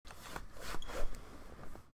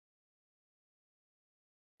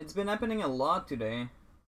It's been happening a lot today.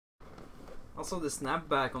 Also, the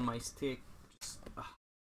snapback on my stick. Just,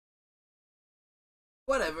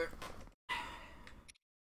 whatever.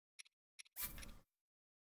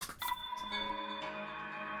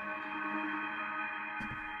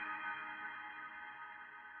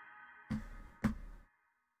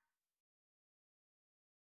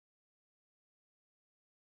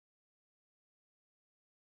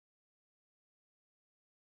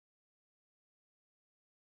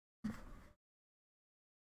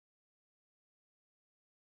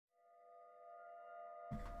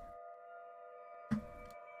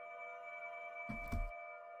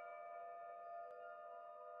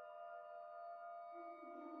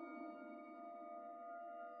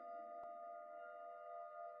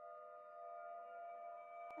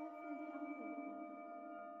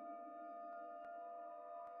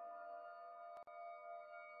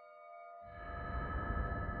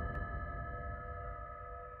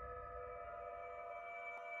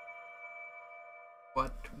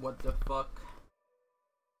 What the fuck?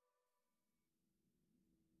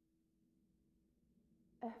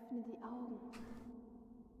 Öffne die Augen.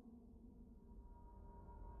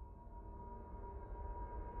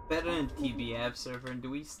 Better than TBF server. Do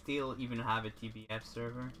we still even have a TBF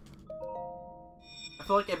server? I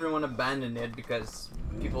feel like everyone abandoned it because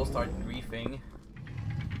people started griefing.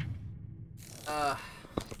 I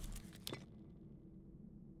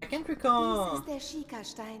can't recall. Dies ist der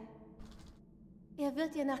Schikastein. Er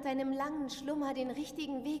wird dir nach deinem langen Schlummer den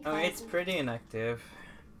richtigen Weg I mean, it's weisen. pretty inactive.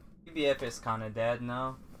 TBF is kinda dead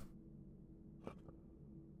now.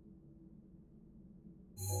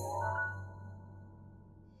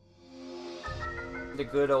 The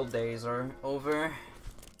good old days are over.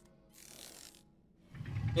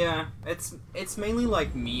 Yeah, it's mainly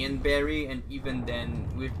like me and Barry, and even then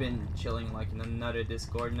we've been chilling like in another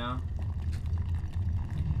Discord now.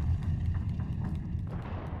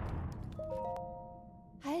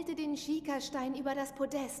 Halte den Schikastein über das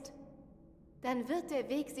Podest. Dann wird der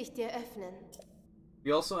Weg sich dir öffnen.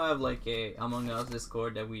 We also have like a Among Us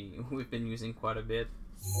Discord that we've been using quite a bit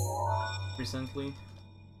recently.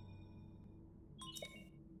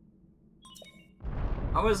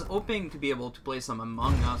 I was hoping to be able to play some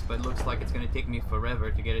Among Us, but it looks like it's gonna take me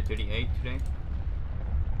forever to get a 38 today.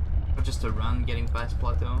 Or just a run getting past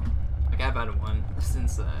plateau. Like I've had one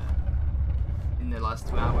since in the last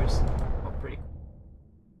 2 hours. Oh, pretty cool.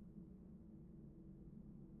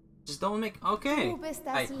 Just don't make... Okay, Du bist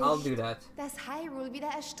das I'll do Licht, that. das Hyrule wieder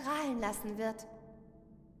erstrahlen lassen wird.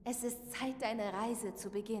 Es ist Zeit, deine Reise zu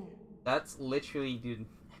beginnen. That's literally, dude,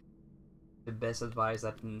 the best advice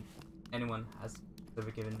that anyone has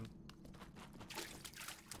ever given me.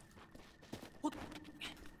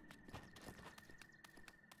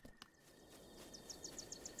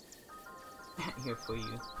 Here for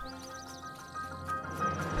you.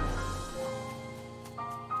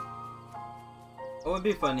 It would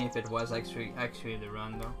be funny if it was actually the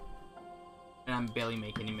run though, and I'm barely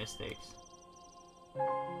making any mistakes.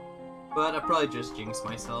 But I probably just jinxed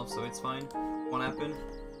myself, so it's fine. Won't happen.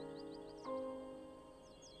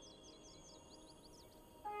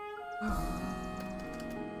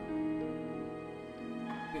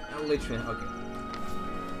 Literally, okay.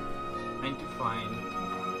 Trying to find.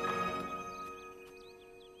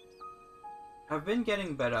 I've been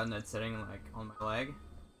getting better at that setting, like on my leg.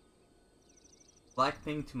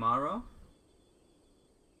 Blackpink tomorrow.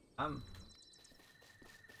 I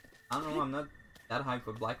don't know. I'm not that hyped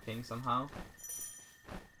for Blackpink somehow.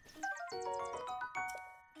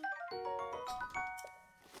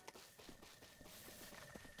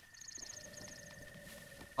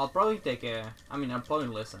 I'll probably take a... I mean, I'll probably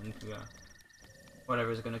listen to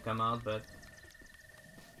whatever's gonna come out, but...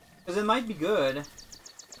 Because it might be good.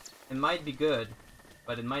 It might be good.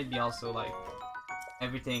 But it might be also, like...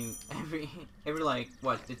 Everything... Every like,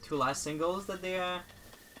 what? The 2 last singles that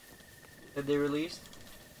they released?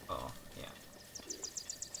 Oh, yeah.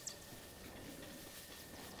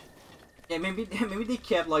 Yeah, maybe they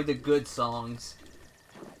kept, like, the good songs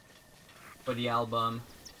for the album.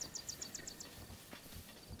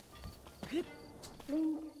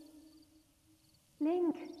 Link.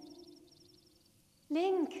 Link.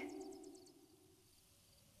 Link.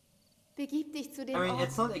 Begib dich zu dem I mean,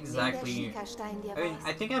 it's not Ort, den exactly... der Schikastein dir I mean, weist.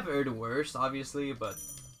 I think I've heard worse, obviously, but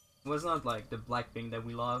it was not like the Blackpink that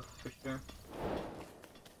we love, for sure.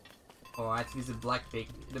 Or at least the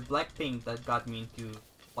Blackpink that got me into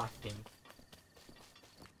Blackpink.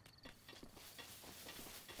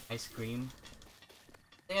 Ice Cream.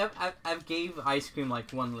 Yeah, I've gave Ice Cream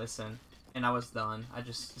like 1 listen, and I was done. I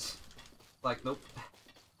just... like, nope.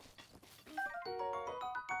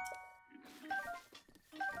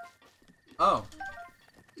 Oh.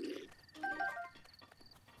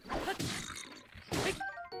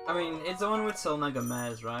 I mean, it's the one with Selena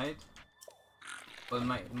Gomez, right? But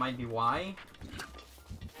it might be why.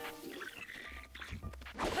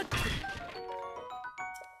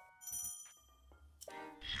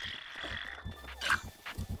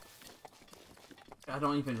 I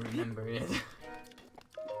don't even remember it.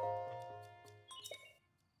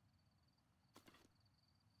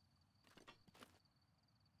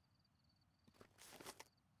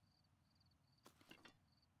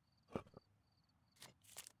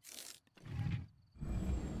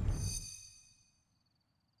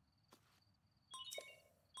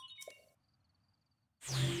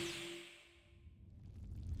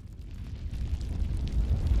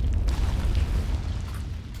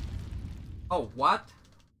 Oh, what?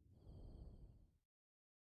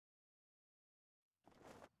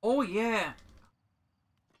 Oh yeah!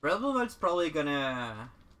 Red Velvet's probably gonna...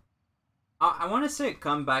 I want to say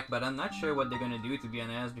comeback, but I'm not sure what they're gonna do, to be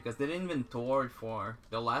honest, because they didn't even tour for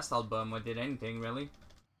the last album or did anything, really.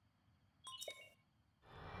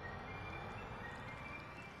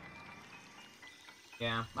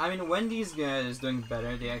 Yeah, I mean, Wendy's is doing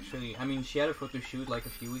better. They actually... I mean, she had a photo shoot like a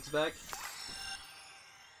few weeks back.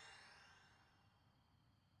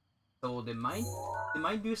 So they might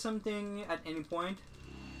do something at any point.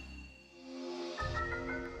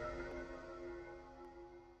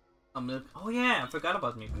 Milk. Oh yeah, I forgot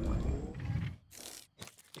about Milk.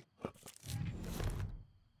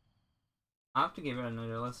 I have to give it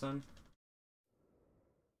another listen.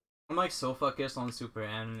 I'm like so focused on Super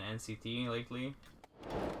M and NCT lately.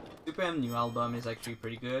 Super M new album is actually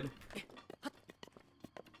pretty good.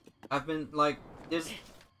 I've been like there's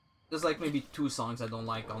like maybe 2 songs I don't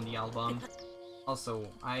like on the album. Also,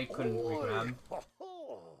 I couldn't regrab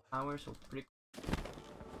Hours, so pretty.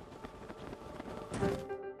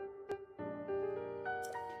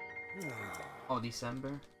 Oh,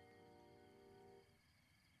 December.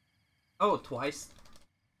 Oh, Twice.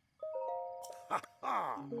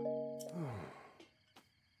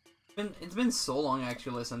 It's been so long I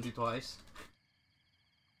actually listened to Twice.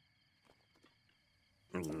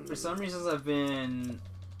 For some reasons I've been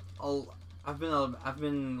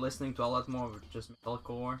listening to a lot more of just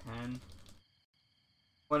metalcore, and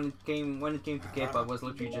when it came to K-pop, was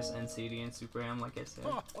literally just NCT and Super M, like I said.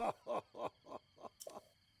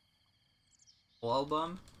 Full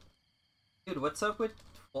album, dude. What's up with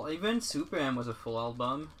even Super M was a full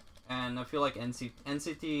album, and I feel like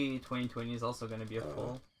NCT 2020 is also gonna be a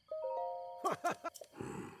full.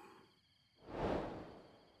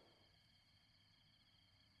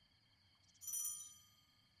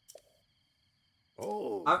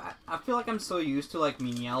 I feel like I'm so used to like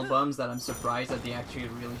mini albums that I'm surprised that they actually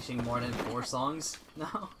releasing more than 4 songs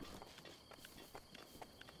now.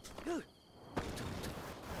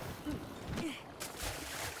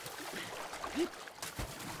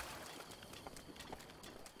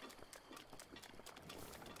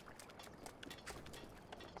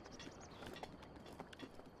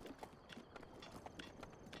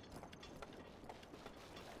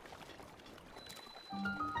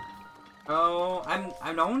 Oh,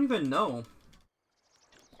 I don't even know.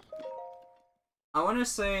 I want to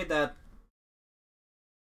say that,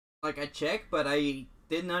 like, I checked, but I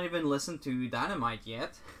did not even listen to Dynamite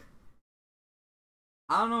yet.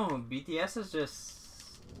 I don't know. BTS is just.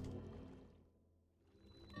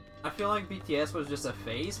 I feel like BTS was just a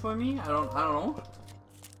phase for me. I don't know.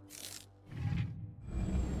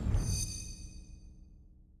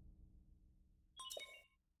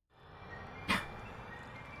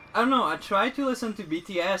 I don't know. I tried to listen to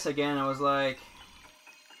BTS again. I was like,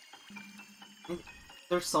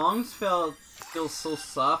 their songs feel so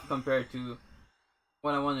soft compared to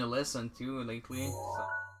what I want to listen to lately. So.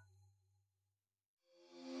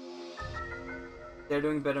 They're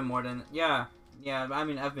doing better more than yeah. I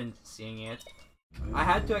mean, I've been seeing it. I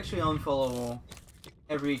had to actually unfollow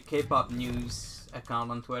every K-pop news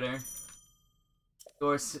account on Twitter. They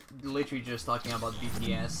were literally just talking about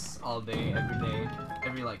BTS all day,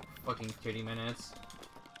 every like fucking 30 minutes.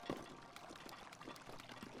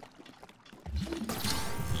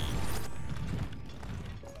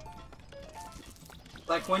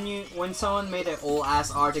 Like when someone made an old ass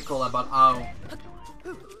article about how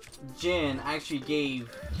Jin actually gave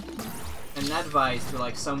an advice to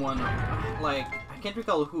like someone, like I can't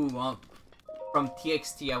recall who, from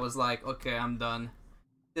TXT, I was like, okay, I'm done.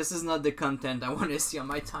 This is not the content I want to see on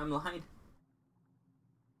my timeline.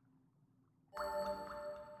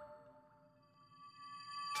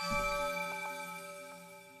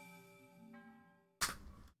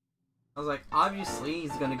 I was like, obviously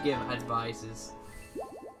he's gonna give advices.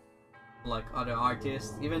 like other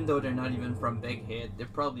artists, even though they're not even from Big Hit, they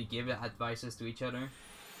probably give advices to each other.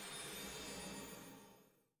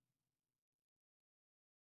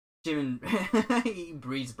 Jimin, he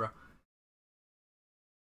breathes, bro.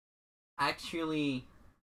 Actually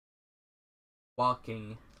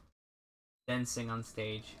walking, dancing on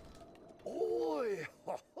stage.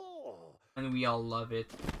 And we all love it.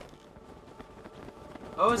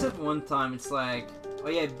 I was at one time, it's like, oh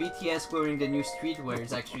yeah, BTS wearing the new streetwear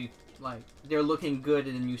is actually, like, they're looking good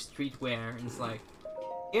in the new streetwear, and it's like,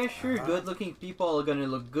 yeah, sure, good looking people are gonna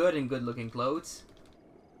look good in good looking clothes.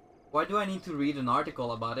 Why do I need to read an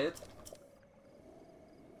article about it?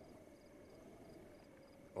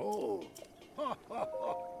 Oh.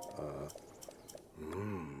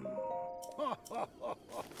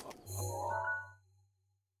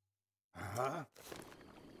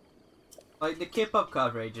 Like, the K-pop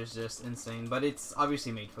coverage is just insane, but it's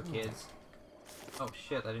obviously made for kids. Oh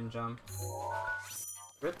shit, I didn't jump.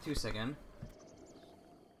 Rip 2 second.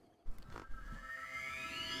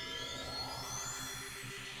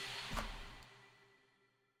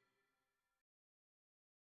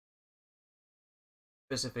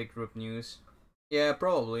 Specific group news. Yeah,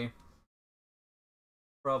 probably.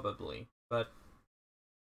 Probably. But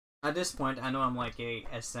at this point, I know I'm like a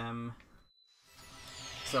SM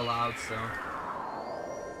sellout, so...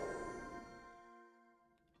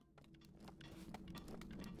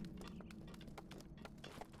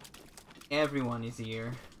 Everyone is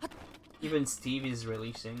here. Even Steve is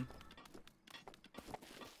releasing.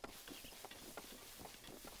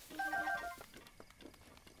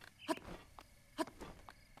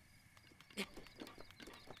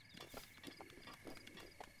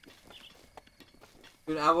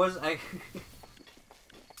 Dude, I was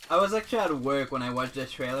actually at work when I watched the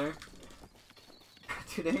trailer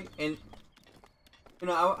today, and you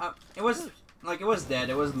know, it was like, it was dead.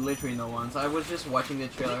 There was literally no one. So I was just watching the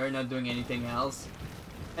trailer, not doing anything else.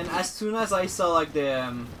 And as soon as I saw like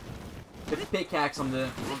the pickaxe on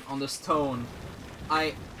the stone,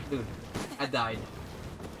 dude, I died.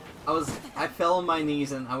 I fell on my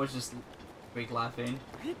knees and I was just fake laughing.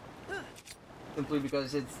 Simply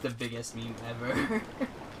because it's the biggest meme ever.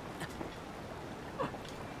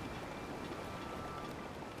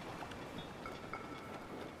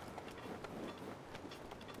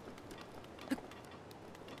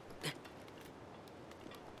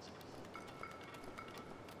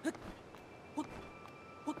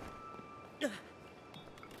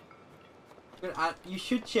 You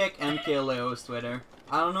should check MKLeo's Twitter.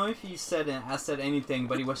 I don't know if he said anything,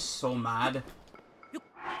 but he was so mad.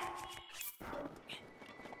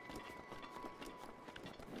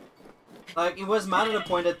 Like, it was mad at the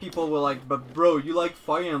point that people were like, but bro, you like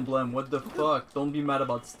Fire Emblem, what the fuck? Don't be mad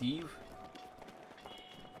about Steve.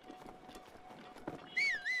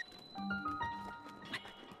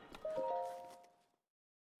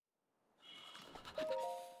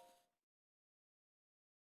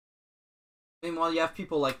 Meanwhile, you have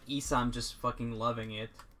people like Isam just fucking loving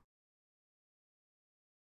it.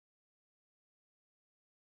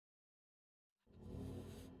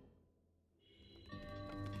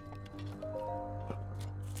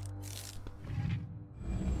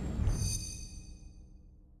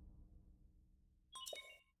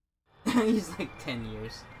 He's like 10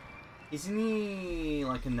 years. Isn't he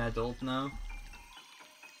like an adult now?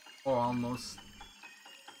 Or almost?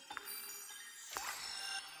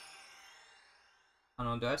 I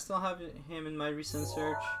don't know, do I still have him in my recent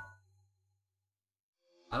search?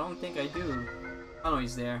 I don't think I do. Oh no,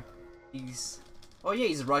 he's there. Oh yeah,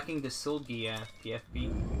 he's rocking the Sulgi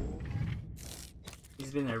PFP.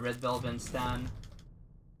 He's been a Red Velvet stan.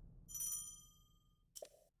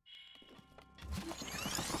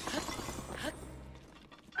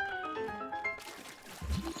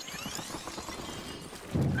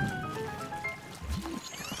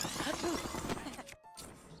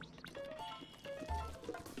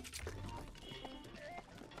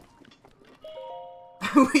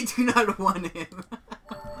 We do not want him.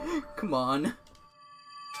 Come on.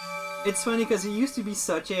 It's funny because he used to be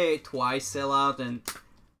such a Twice sellout, and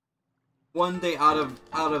one day out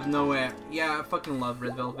of nowhere, yeah, I fucking love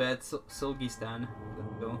Red Velvet. Sulgi stan.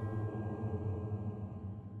 Let's go.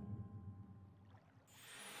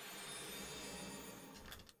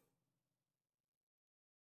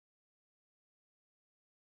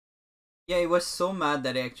 Yeah, he was so mad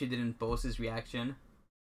that I actually didn't post his reaction.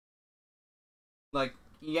 Like,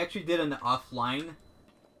 he actually did an offline.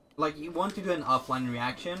 Like, he wanted to do an offline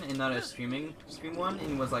reaction and not a stream one, and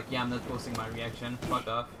he was like, yeah, I'm not posting my reaction. Fuck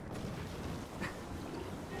off.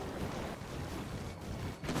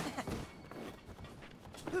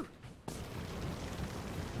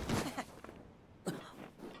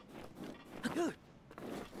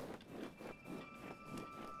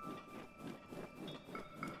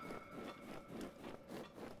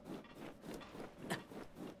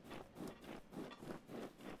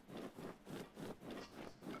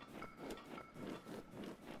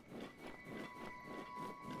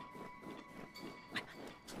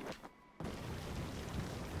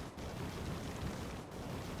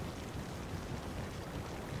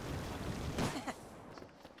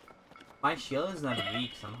 my shield is not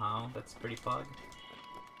weak somehow. That's pretty fug.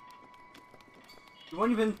 You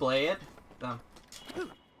won't even play it? No.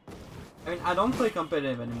 I mean, I don't play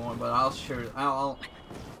competitive anymore, but I'll surely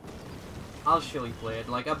play it.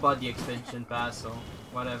 Like, I bought the expansion pass, so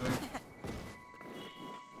whatever.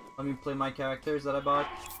 Let me play my characters that I bought.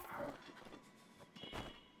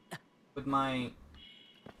 With my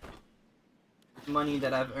money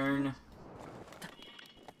that I've earned.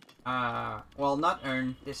 Well, not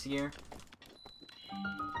earned this year.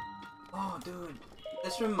 Oh, dude.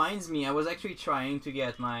 This reminds me, I was actually trying to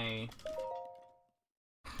get my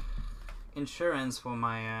insurance for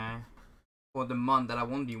my, for the month that I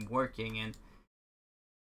won't be working, and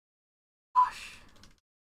gosh,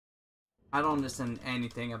 I don't understand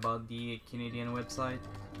anything about the Canadian website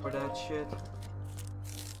for that shit.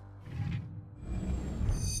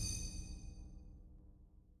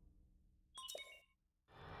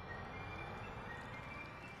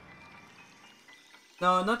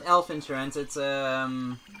 No, not health insurance, it's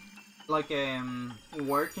like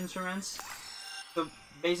work insurance. So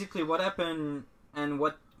basically what happened, and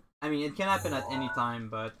what, I mean, it can happen at any time,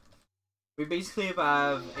 but we basically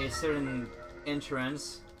have a certain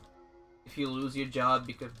insurance if you lose your job,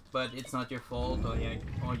 because, but it's not your fault or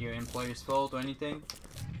your employer's fault or anything.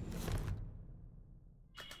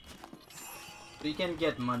 So you can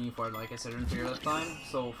get money for like a certain period of time.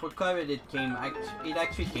 So for COVID it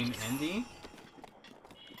actually came handy.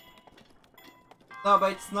 No,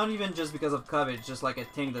 but it's not even just because of COVID, it's just like a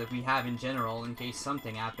thing that we have in general in case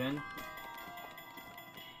something happened.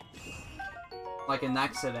 Like an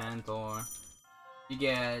accident, or you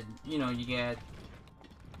get, you know, you get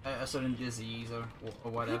a certain disease or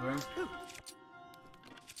whatever.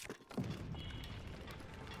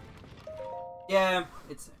 Yeah,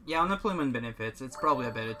 it's, yeah, unemployment benefits, it's probably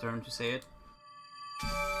a better term to say it.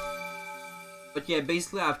 But yeah,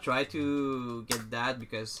 basically I've tried to get that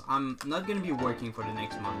because I'm not gonna be working for the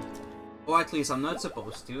next month. Or at least I'm not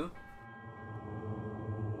supposed to.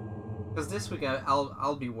 Because this week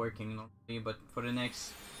I'll be working normally, but for the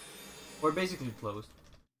next, we're basically closed.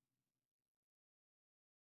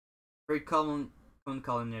 Very common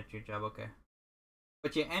culinary job, okay.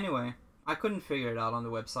 But yeah, anyway, I couldn't figure it out on the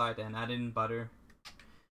website and I didn't bother.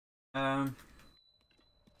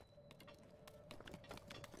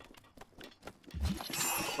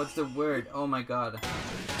 What's the word? Oh my god.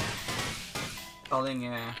 Calling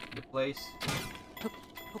the place. I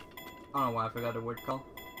don't know why I forgot the word call.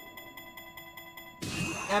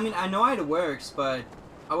 I mean, I know how it works, but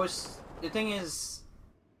the thing is,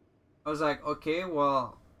 I was like, okay,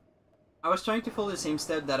 well, I was trying to follow the same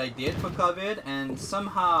step that I did for COVID, and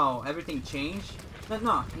somehow everything changed.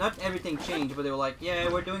 Not everything changed, but they were like, yeah,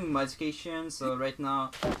 we're doing modification, so right now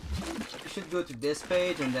you should go to this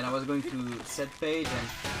page, and then I was going to set page, and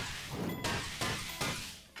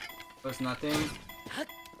there was nothing.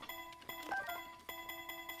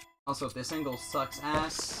 Also, this angle sucks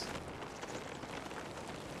ass.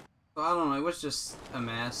 So I don't know, it was just a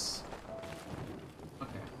mess.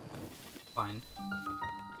 Okay, fine.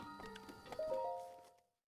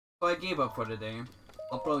 So I gave up for the day.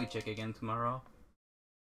 I'll probably check again tomorrow.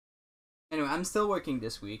 Anyway, I'm still working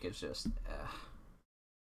this week, it's just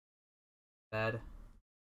bad.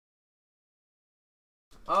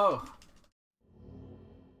 Oh!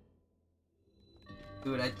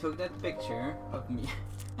 Dude, I took that picture of me.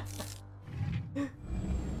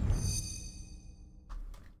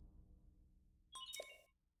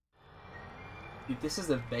 Dude, this is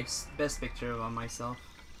the best picture of myself.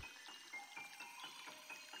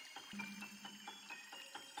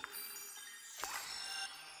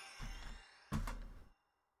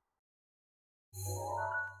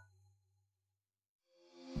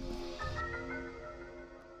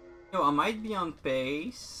 Yo, I might be on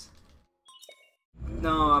pace.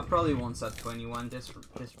 No, I probably won't set 21 this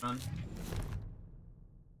run.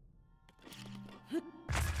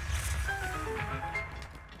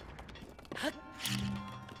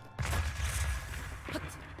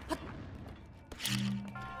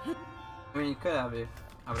 I mean, could have if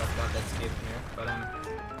I would have got that skip here, but I'm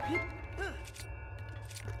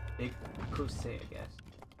big crusade, I guess.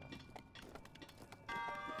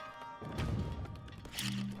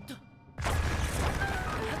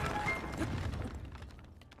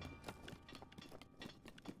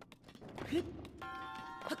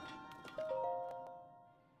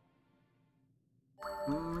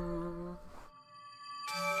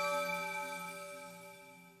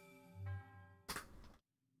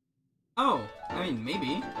 Oh, I mean,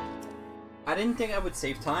 maybe. I didn't think I would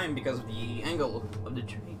save time because of the angle of the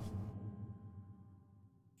tree.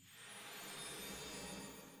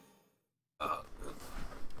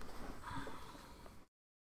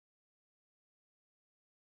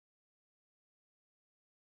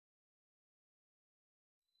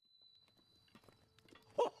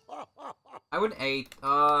 I would 8.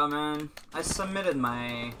 Oh man, I submitted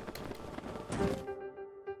my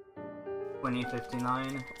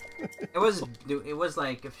 2059. It was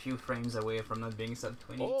like a few frames away from not being sub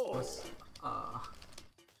 20. It was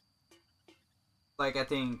like I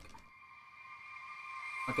think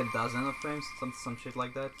like a dozen of frames, some shit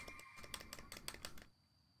like that.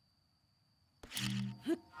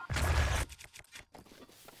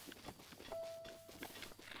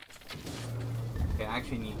 Okay, I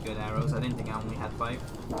actually need good arrows. I didn't think I only had 5.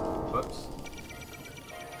 Whoops.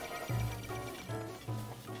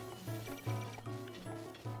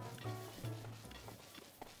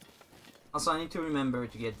 Also, I need to remember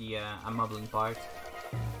to get the mumbling part.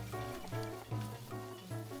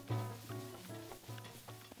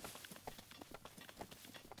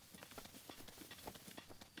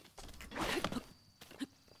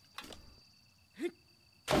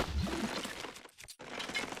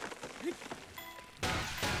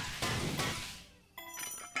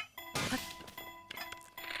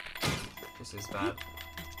 This is bad.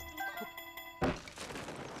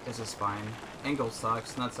 This is fine. Angle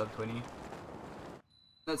sucks, not sub 20.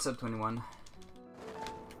 Not sub 21.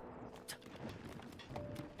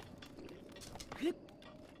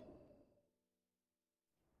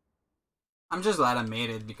 I'm just glad I made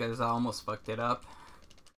it because I almost fucked it up.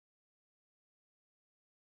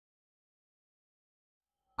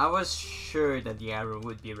 I was sure that the arrow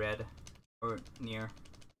would be red. Or near.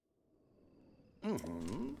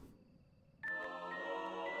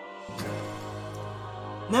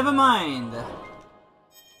 Never mind!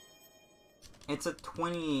 It's a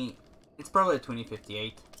 20... It's probably a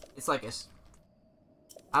 2058. It's like a...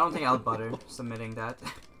 I don't think I'll bother submitting that.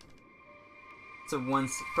 It's a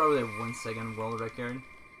probably a 1 second world record.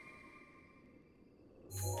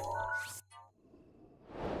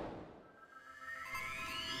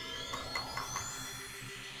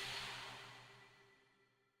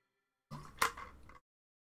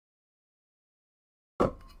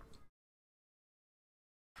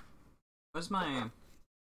 Where's my...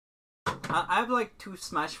 I have like 2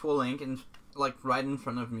 Smash Full Link and like right in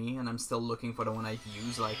front of me, and I'm still looking for the one I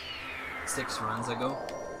used like 6 runs ago.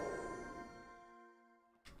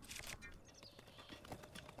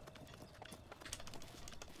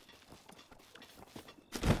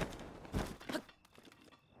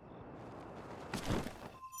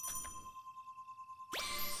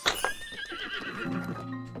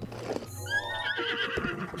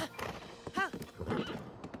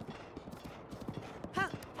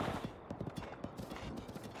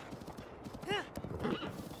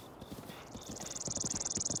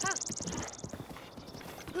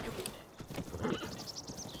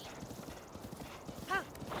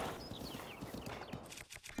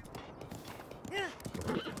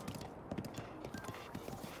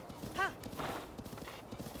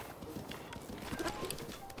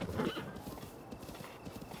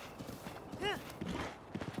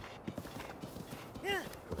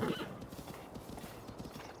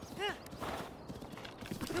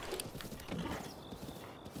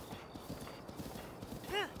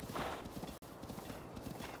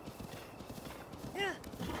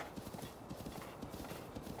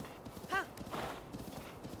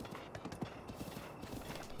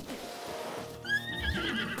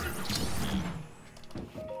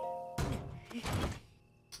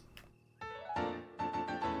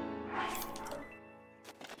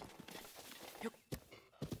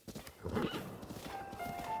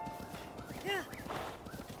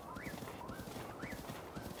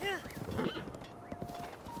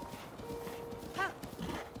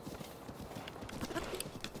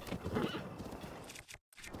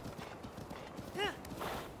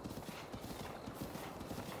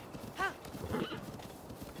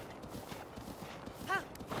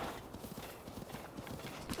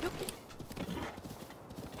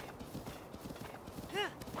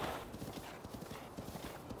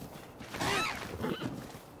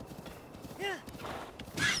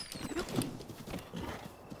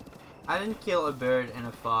 I didn't kill a bird and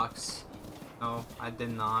a fox. No, I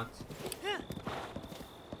did not.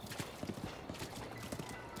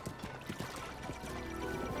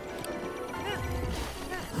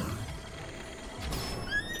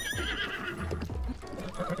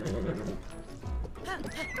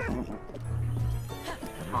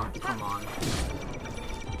 Oh, come on.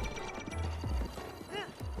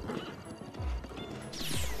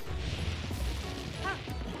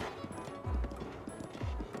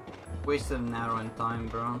 Wasted an hour in time,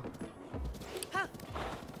 bro.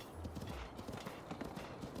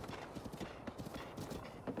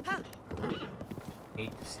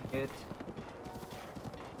 Hate to see it.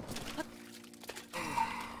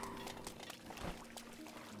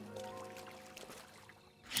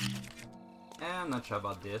 I'm not sure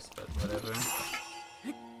about this, but whatever.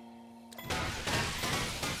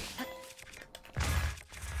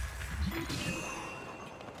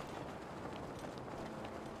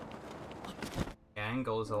 Yeah,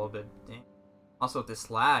 angle is a little bit... Also, this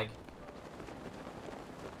lag.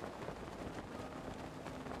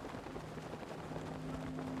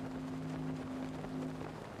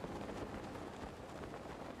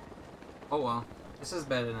 Oh well, this is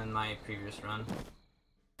better than my previous run.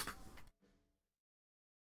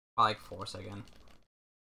 I like Force again.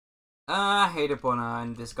 I hate Epona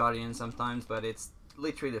and this Guardian sometimes, but it's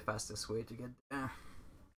literally the fastest way to get there.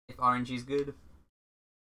 If RNG is good.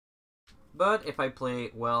 But if I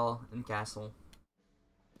play well in Castle.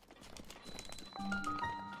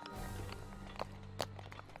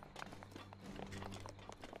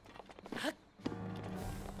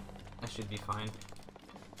 I should be fine.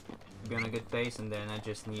 Be on a good pace, and then I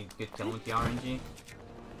just need good kill with the RNG.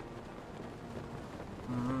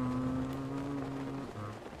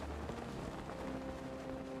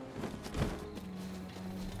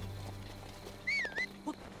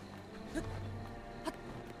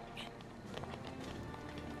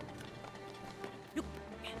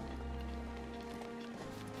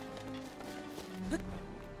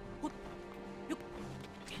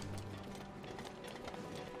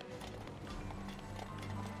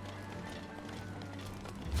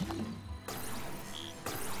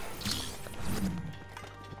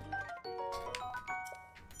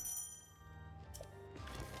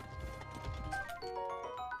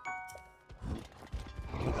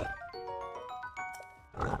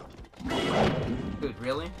 Dude,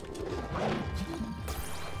 really?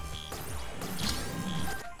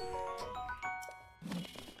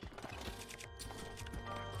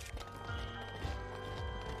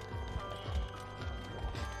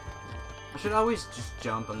 I should always just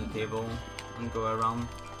jump on the table and go around.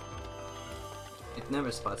 It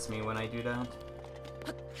never spots me when I do that.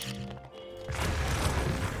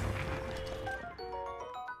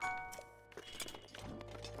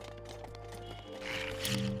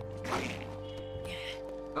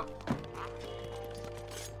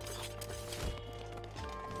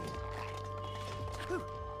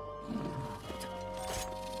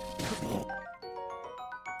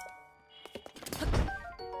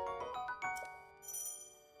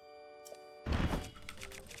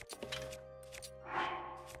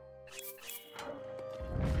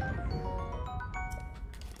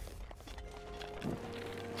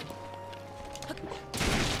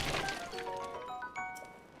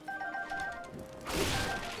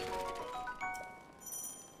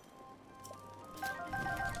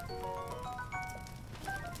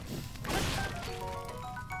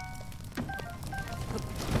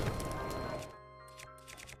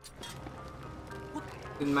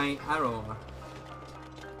 In my arrow.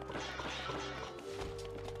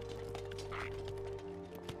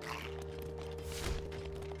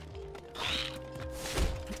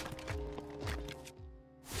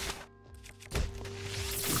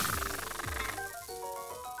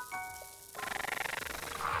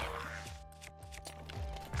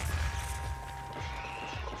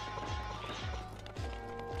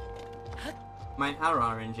 My arrow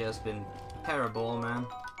RNG has been terrible, man.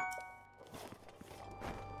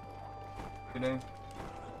 Today.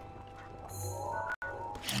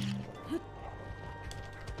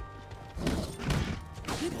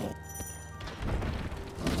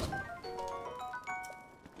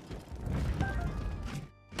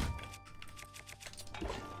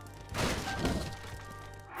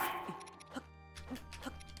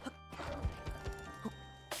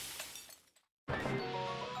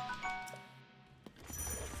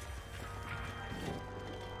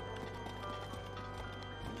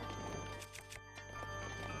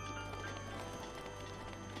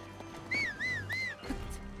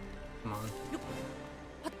 Come on.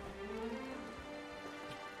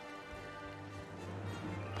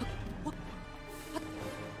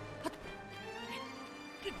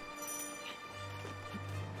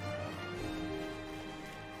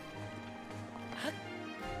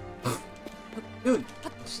 Dude,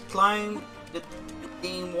 just climb the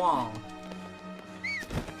damn wall.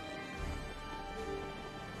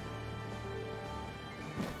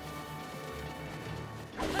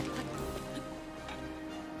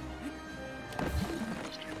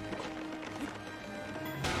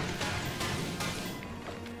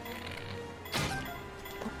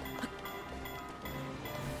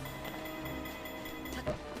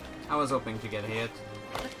 I was hoping to get hit.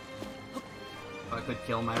 I could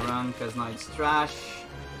kill my run, because now it's trash.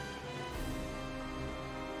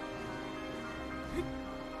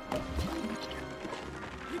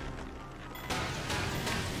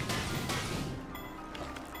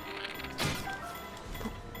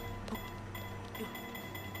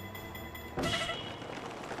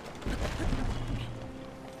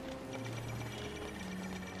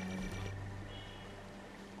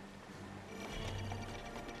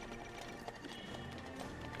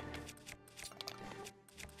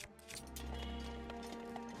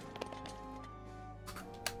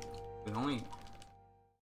 only...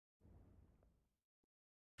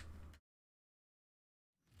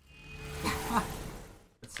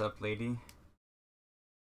 What's up, lady?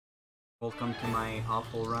 Welcome to my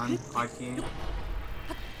awful run, RTA.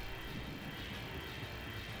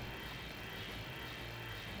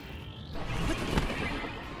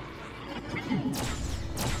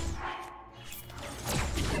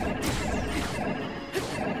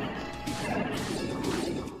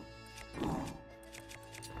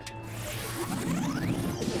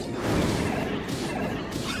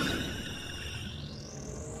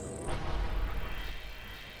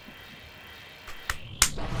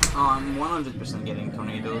 Oh, I'm 100% getting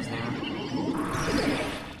tornadoes there.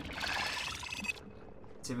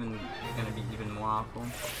 It's even gonna be even more awful.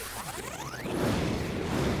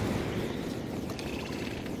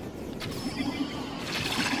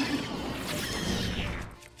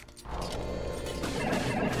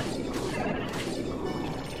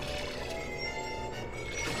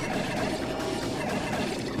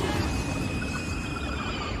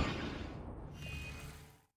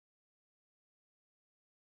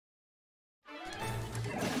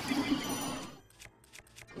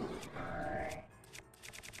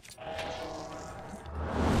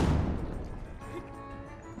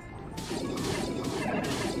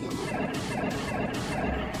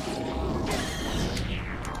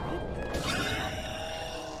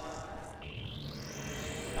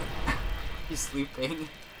 He's sleeping.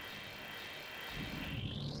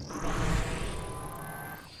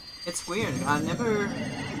 It's weird. I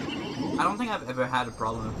don't think I've ever had a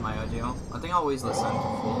problem with my audio. I think I always listen to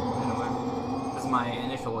full anyway. Because my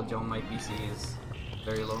initial audio on my PC is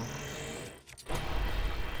very low.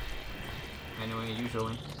 Anyway,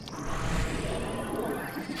 usually.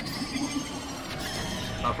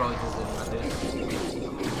 I'll probably just leave it at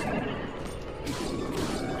this.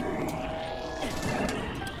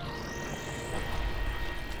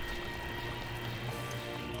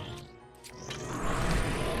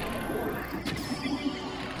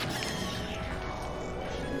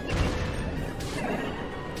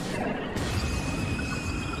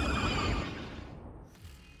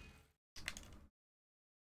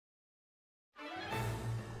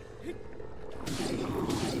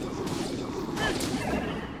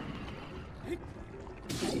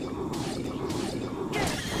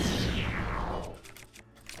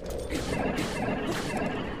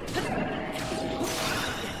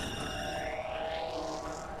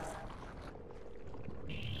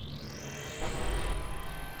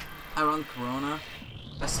 I run Corona.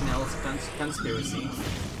 I smell conspiracy.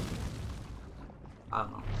 I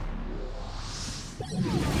don't know.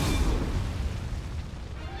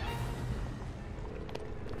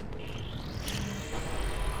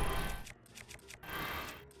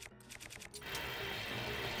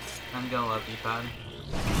 I'm gonna love D-pad.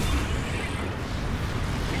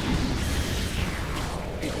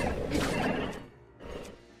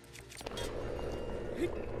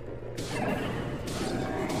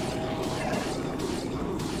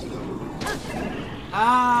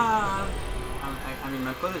 I mean,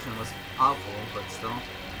 my collision was awful, but still.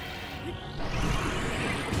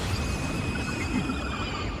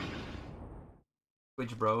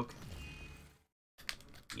 Twitch broke.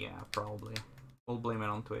 Yeah, probably. We'll blame it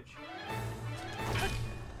on Twitch.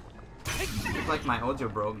 Looks like my audio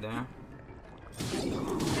broke there.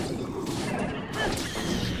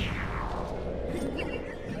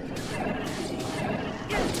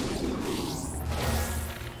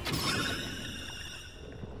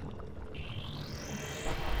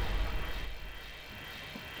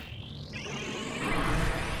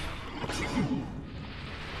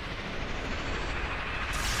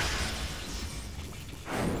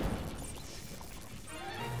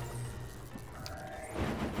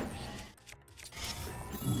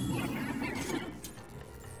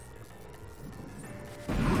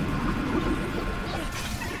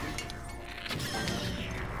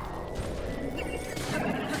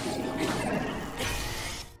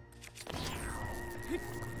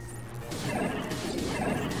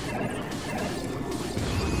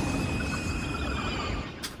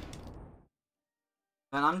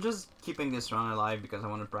 And I'm just keeping this run alive because I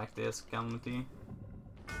want to practice Calamity.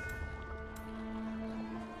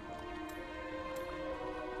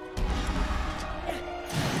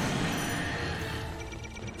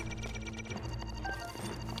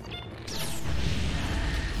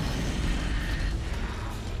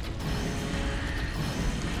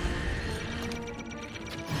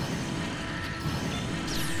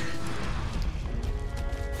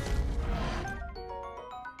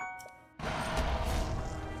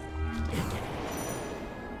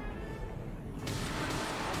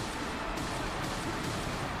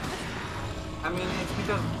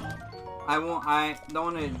 I don't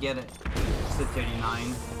want to get it to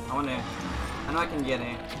 39. I know I can get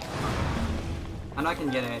it. I know I can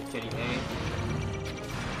get it at 38.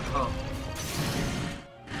 Oh.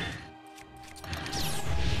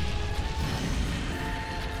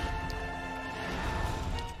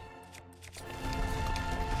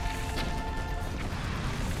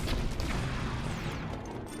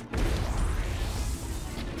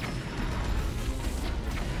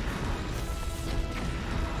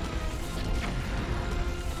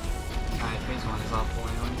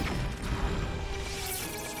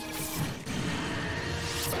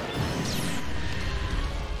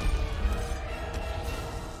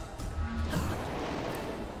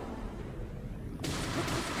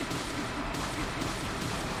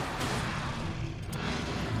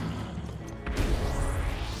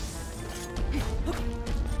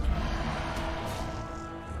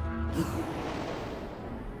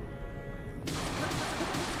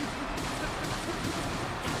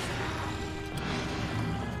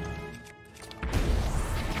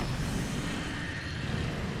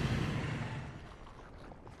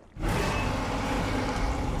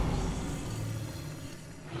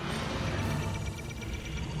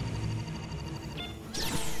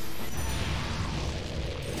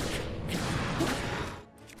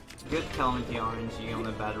 Good Calamity RNG on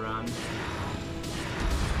the bad run.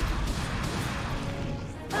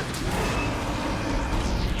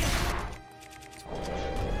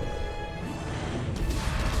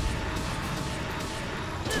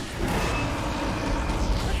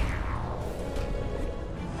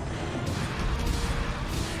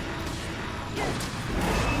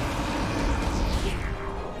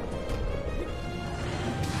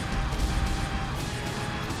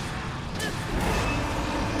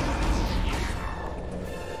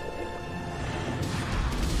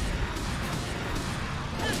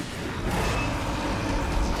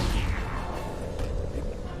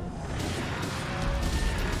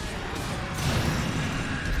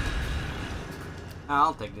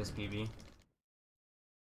 I'll take this PB.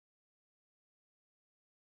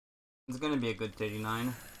 It's gonna be a good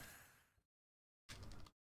 39.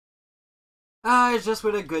 It's just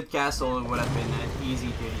with a good castle, it would have been an easy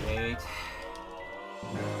 38.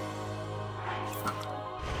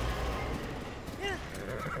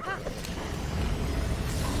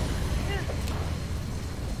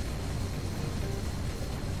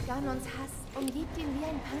 Ganons Hass umgibt ihn wie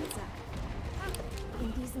ein Panzer.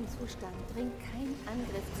 In diesem Zustand dringt kein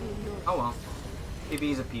Angriff zu ihm durch. Oh well. PB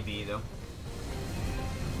is a PB though.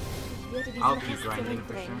 Ich werde diesen I'll keep Hass grinding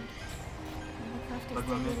for sure. zurückdrängen. Deine Kraft ist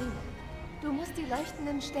sehr gering. Du musst die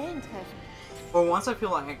leuchtenden Stellen treffen. For once I feel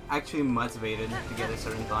like actually motivated to get a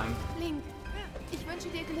certain time. Link, ich wünsche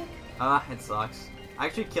dir Glück. Ah, it sucks. I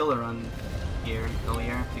actually killed a run here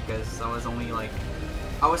earlier because I was only like...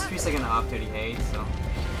 I was 3 seconds off 38, so...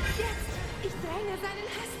 Jetzt! Ich dränge seinen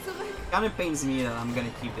Hass zurück. Kinda pains me that I'm gonna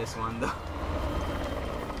keep this one though.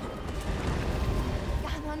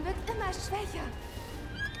 Ganon wird immer schwächer.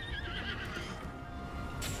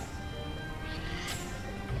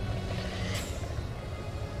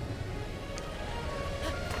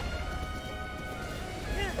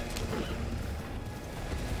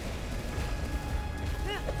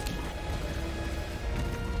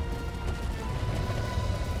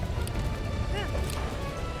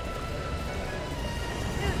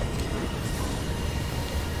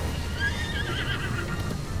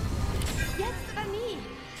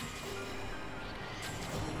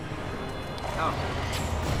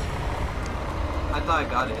 I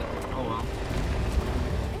got it. Oh well.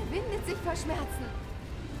 Windet sich vor Schmerzen.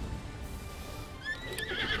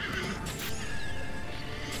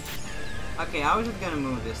 Okay, I was just gonna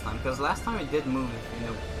move this time because last time I did move in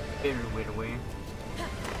a very weird way.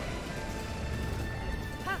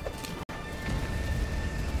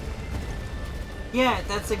 Yeah,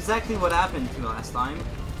 that's exactly what happened to last time.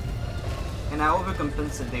 And I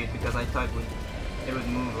overcompensated because I thought it would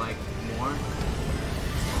move like more.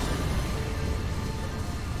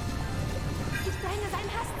 Ich dränge seinen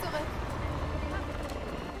Hass zurück.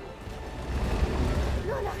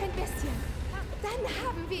 Nur noch ein bisschen. Dann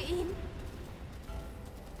haben wir ihn.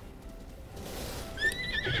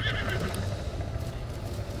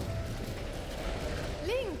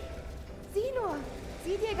 Link, sieh nur.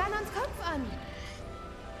 Sieh dir Ganons Kopf an.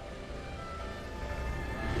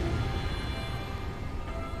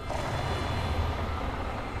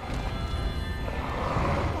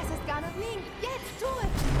 Das ist Ganon. Link, jetzt tu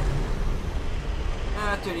es.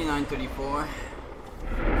 39, 34.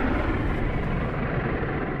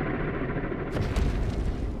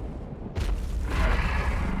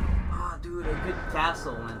 Oh, dude, a good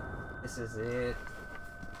castle, and this is it.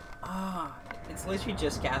 Ah, it's literally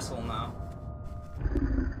just castle now.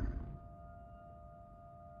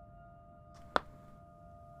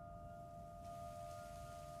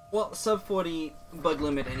 Well, sub 40 bug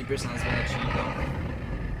limit any person has been achieved though.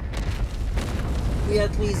 We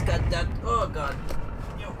at least got that. Oh god.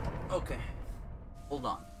 Yo. Okay. Hold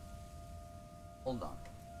on. Hold on.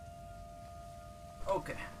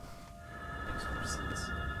 Okay. Makes more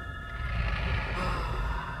sense.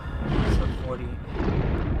 Sub 40.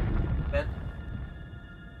 Bet.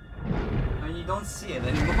 I mean, you don't see it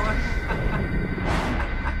anymore.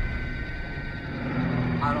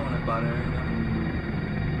 I don't want to bother her.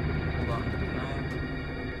 Hold on. Can I...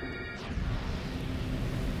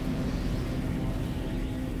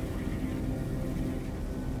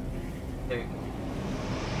 There you go.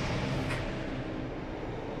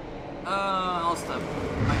 I'll stop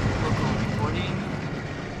my local recording.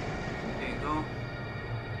 There you go.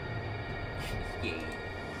 Yay.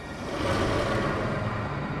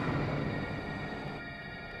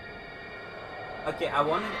 Okay, I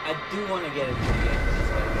do want to get it to the end of this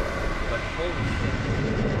video, but holy shit.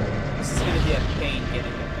 This is gonna be a pain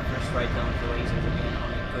getting the first right down to lasers again on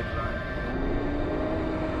a good run.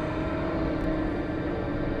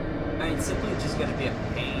 I mean, it's simply just gonna be a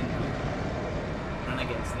pain. Run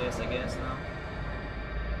against this, I guess, now.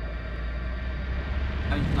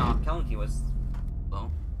 I mean, no, Kalanki was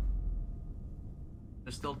low.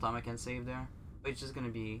 There's still time I can save there. But it's just gonna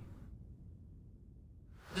be...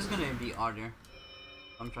 harder.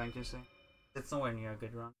 I'm trying to say. It's nowhere near a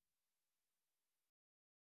good run.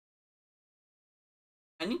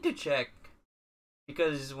 I need to check.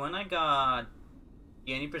 Because when I got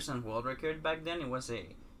the 80% world record back then, it was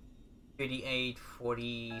a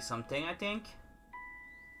 38-40 something, I think.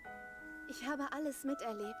 Ich habe alles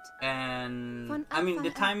miterlebt. And I mean,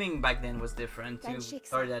 the timing back then was different too.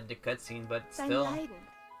 Started at the cutscene, but still.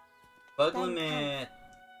 Bug limit.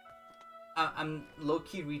 I'm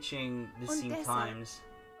low-key reaching the same times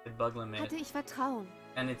with bug limit. Hatte ich Vertrauen.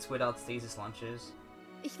 And it's without stasis launches.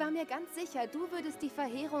 Ich war mir ganz sicher, du würdest die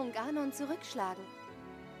Verheerung Ganon zurückschlagen.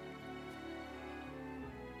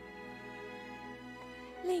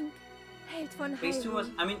 Link, Held von Phase 2 was,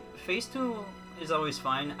 Hyrule. I mean, Phase 2 is always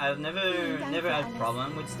fine. I've never had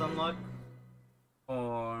problem with Stunlock.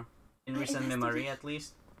 Or in recent memory at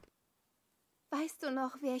least. Weißt du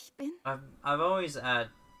noch, wer ich bin? I've always had,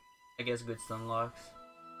 I guess, good Stunlocks.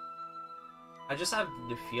 I just have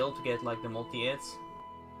the feel to get like the multi-hits.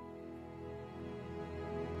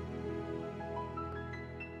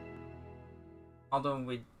 Although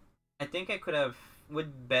with, I think I could have,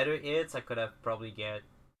 with better hits, I could have probably get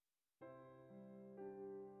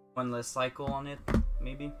one less cycle on it,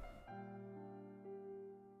 maybe.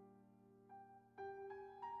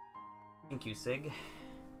 Thank you, Sig.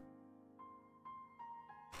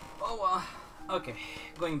 Oh well, okay,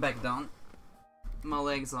 going back down. My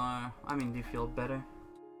legs are, I mean, they feel better.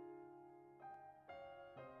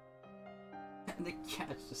 The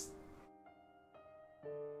cat just...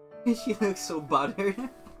 She looks so buttered.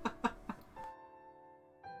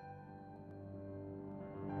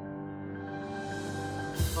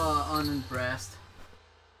 Unimpressed.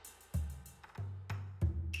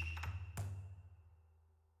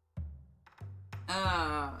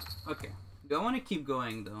 Okay. Do I want to keep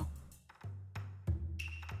going though?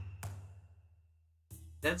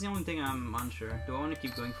 That's the only thing I'm unsure. Do I want to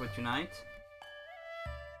keep going for tonight?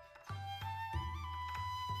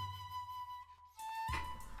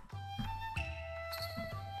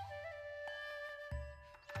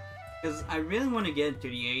 Because I really want to get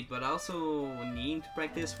 38, but I also need to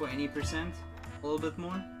practice for any percent a little bit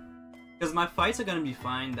more. Because my fights are gonna be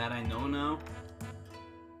fine, that I know now.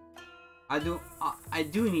 I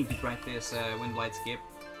do need to practice Wind Blight Skip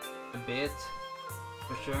a bit,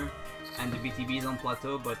 for sure. And the BTBs on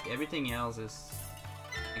plateau, but everything else is,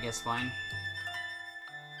 I guess, fine.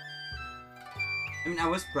 I mean,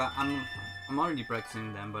 I'm already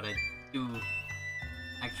practicing them, but I do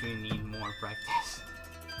actually need more practice.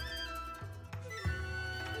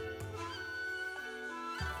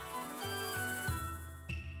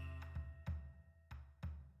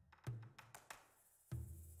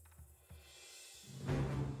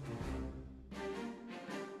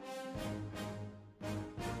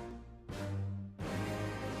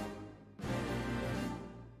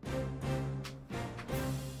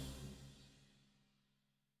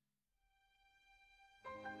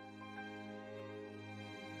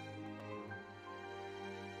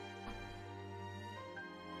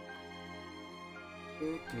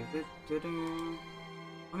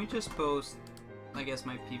 Let me just post, I guess,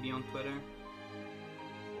 my PB on Twitter.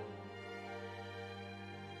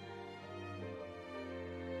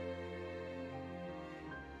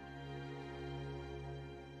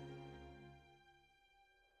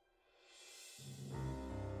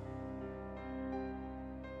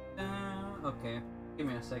 Okay. Give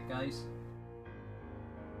me a sec, guys.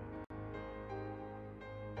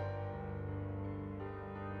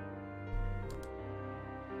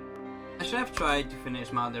 I should have tried to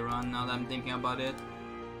finish my other run now that I'm thinking about it.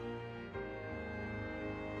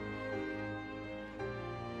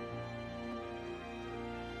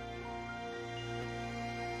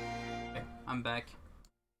 Okay, I'm back.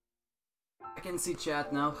 I can see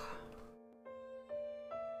chat now.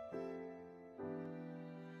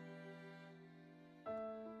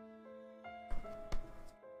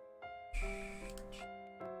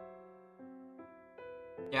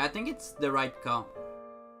 Yeah, I think it's the right call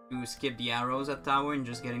to skip the arrows at tower and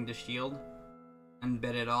just getting the shield and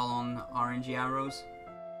bet it all on RNG arrows.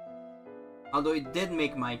 Although it did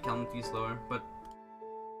make my calamity slower, but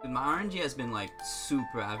my RNG has been like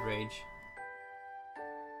super average.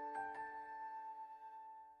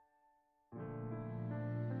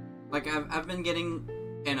 Like I've been getting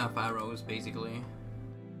enough arrows basically.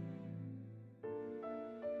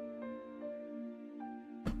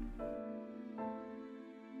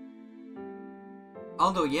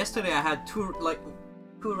 Although yesterday I had two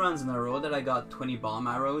runs in a row that I got 20 bomb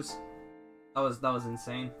arrows. That was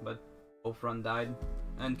insane, but both run died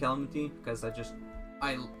and calamity because I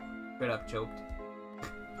straight up choked.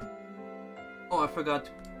 Oh, I forgot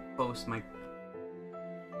to post my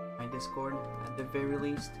Discord at the very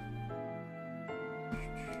least.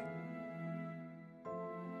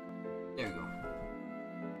 There you go.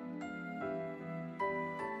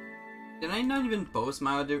 Did I not even post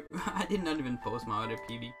my other? I did not even post my other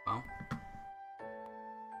PB. Wow.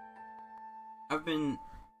 I've been